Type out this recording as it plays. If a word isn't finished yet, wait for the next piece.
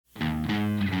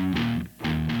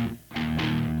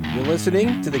You're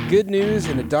listening to the Good News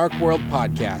in a Dark World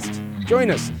podcast.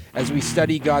 Join us as we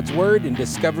study God's Word and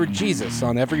discover Jesus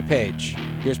on every page.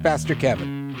 Here's Pastor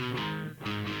Kevin.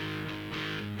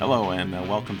 Hello, and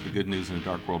welcome to the Good News in a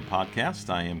Dark World podcast.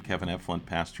 I am Kevin Efflandt,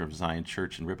 pastor of Zion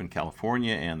Church in Ripon,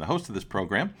 California, and the host of this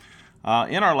program.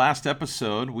 In our last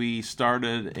episode, we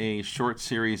started a short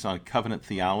series on covenant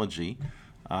theology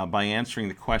by answering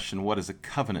the question, what is a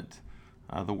covenant?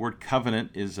 The word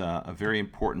covenant is a very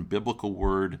important biblical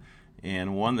word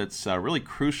and one that's really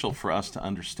crucial for us to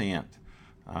understand.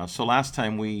 So last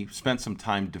time we spent some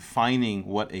time defining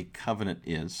what a covenant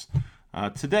is.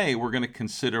 Today we're going to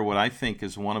consider what I think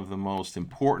is one of the most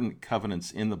important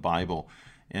covenants in the Bible,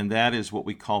 and that is what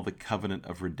we call the covenant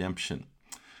of redemption.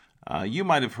 You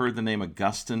might have heard the name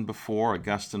Augustine before.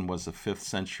 Augustine was a 5th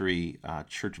century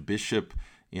church bishop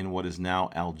in what is now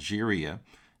Algeria.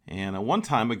 And one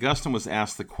time, Augustine was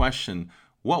asked the question,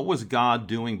 what was God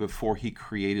doing before he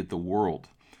created the world?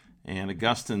 And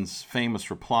Augustine's famous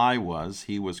reply was,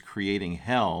 he was creating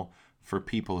hell for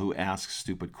people who ask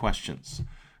stupid questions.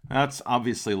 That's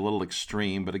obviously a little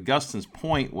extreme, but Augustine's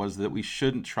point was that we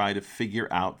shouldn't try to figure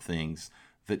out things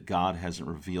that God hasn't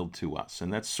revealed to us.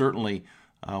 And that's certainly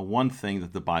one thing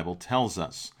that the Bible tells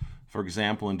us. For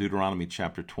example, in Deuteronomy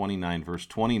chapter 29, verse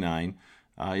 29,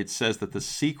 it says that the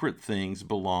secret things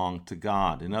belong to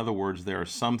God. In other words, there are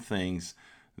some things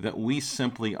that we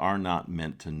simply are not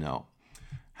meant to know.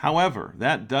 However,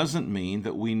 that doesn't mean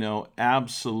that we know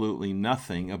absolutely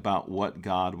nothing about what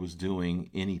God was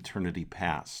doing in eternity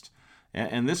past.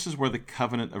 And this is where the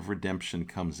covenant of redemption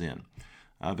comes in.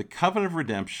 The covenant of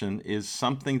redemption is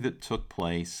something that took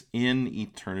place in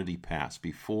eternity past,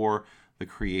 before the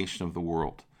creation of the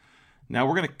world. Now,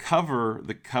 we're going to cover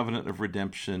the covenant of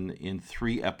redemption in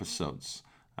 3 episodes.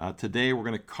 Today, we're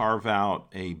going to carve out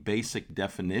a basic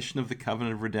definition of the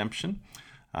covenant of redemption.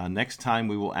 Next time,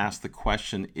 we will ask the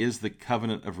question, is the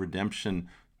covenant of redemption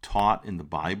taught in the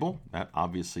Bible? That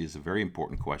obviously is a very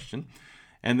important question.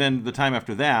 And then the time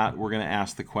after that, we're going to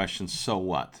ask the question, so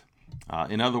what?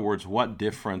 In other words, what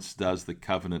difference does the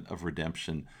covenant of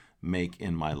redemption make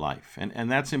in my life? And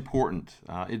that's important.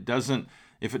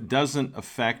 If it doesn't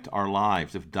affect our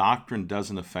lives, if doctrine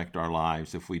doesn't affect our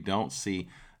lives, if we don't see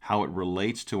how it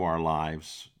relates to our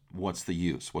lives, what's the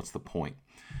use? What's the point?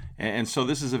 And so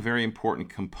this is a very important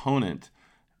component,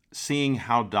 seeing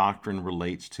how doctrine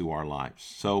relates to our lives.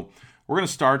 So we're going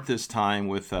to start this time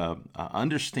with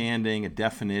understanding, a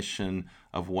definition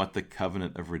of what the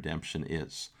covenant of redemption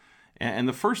is. And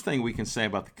the first thing we can say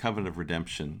about the covenant of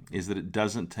redemption is that it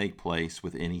doesn't take place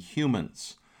with any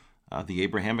humans. The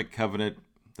Abrahamic covenant,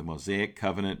 the Mosaic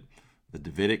covenant, the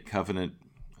Davidic covenant,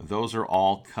 those are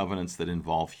all covenants that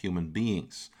involve human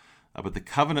beings. But the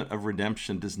covenant of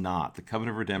redemption does not. The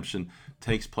covenant of redemption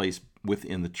takes place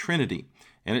within the Trinity,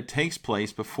 and it takes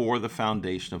place before the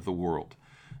foundation of the world.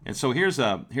 And so here's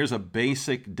a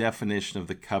basic definition of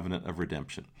the covenant of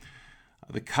redemption.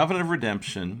 The covenant of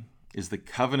redemption is the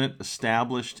covenant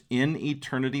established in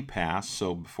eternity past,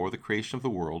 so before the creation of the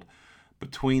world,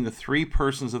 between the 3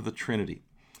 persons of the Trinity.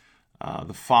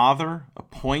 The Father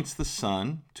appoints the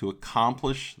Son to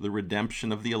accomplish the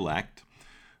redemption of the elect.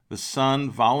 The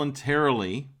Son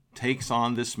voluntarily takes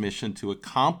on this mission to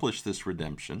accomplish this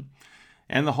redemption.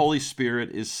 And the Holy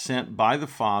Spirit is sent by the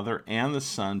Father and the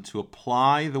Son to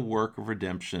apply the work of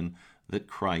redemption that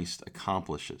Christ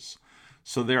accomplishes.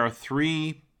 So there are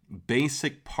 3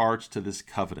 basic parts to this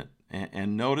covenant.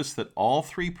 And notice that all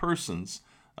 3 persons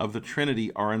of the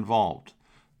Trinity are involved.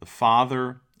 The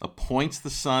Father appoints the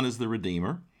Son as the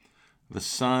Redeemer. The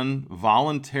Son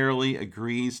voluntarily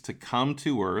agrees to come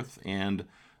to earth and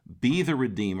be the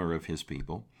Redeemer of his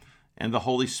people. And the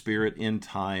Holy Spirit in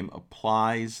time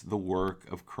applies the work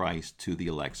of Christ to the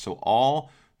elect. So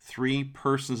all 3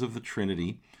 persons of the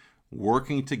Trinity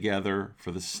working together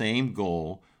for the same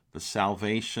goal, the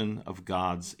salvation of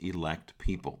God's elect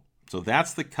people. So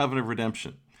that's the covenant of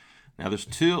redemption. Now there's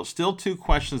still two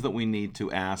questions that we need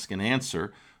to ask and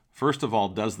answer. First of all,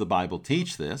 does the Bible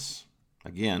teach this?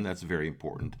 Again, that's very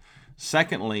important.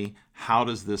 Secondly, how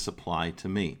does this apply to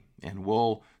me? And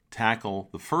we'll tackle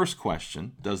the first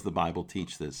question, does the Bible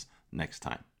teach this, next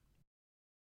time.